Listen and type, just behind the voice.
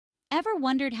Ever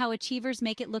wondered how achievers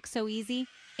make it look so easy?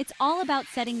 It's all about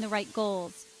setting the right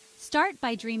goals. Start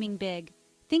by dreaming big.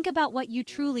 Think about what you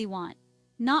truly want,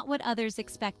 not what others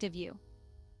expect of you.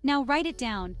 Now write it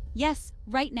down. Yes,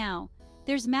 right now.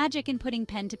 There's magic in putting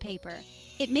pen to paper.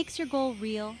 It makes your goal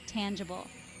real, tangible.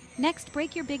 Next,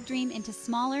 break your big dream into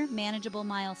smaller, manageable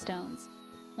milestones.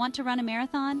 Want to run a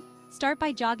marathon? Start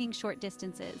by jogging short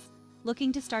distances.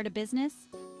 Looking to start a business?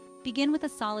 Begin with a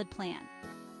solid plan.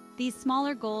 These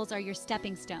smaller goals are your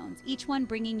stepping stones, each one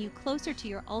bringing you closer to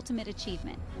your ultimate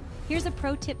achievement. Here's a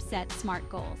pro tip: set SMART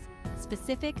goals.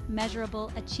 Specific,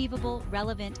 measurable, achievable,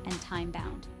 relevant, and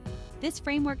time-bound. This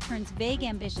framework turns vague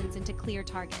ambitions into clear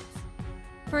targets.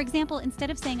 For example,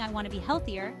 instead of saying I want to be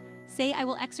healthier, say I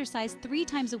will exercise 3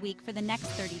 times a week for the next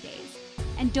 30 days.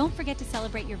 And don't forget to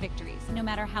celebrate your victories, no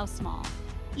matter how small.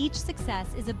 Each success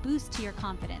is a boost to your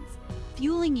confidence,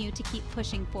 fueling you to keep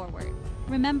pushing forward.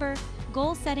 Remember,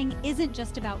 goal setting isn't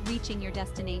just about reaching your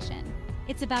destination.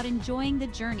 It's about enjoying the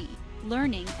journey,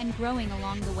 learning, and growing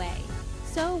along the way.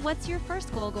 So, what's your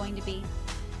first goal going to be?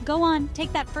 Go on,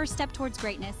 take that first step towards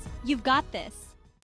greatness. You've got this.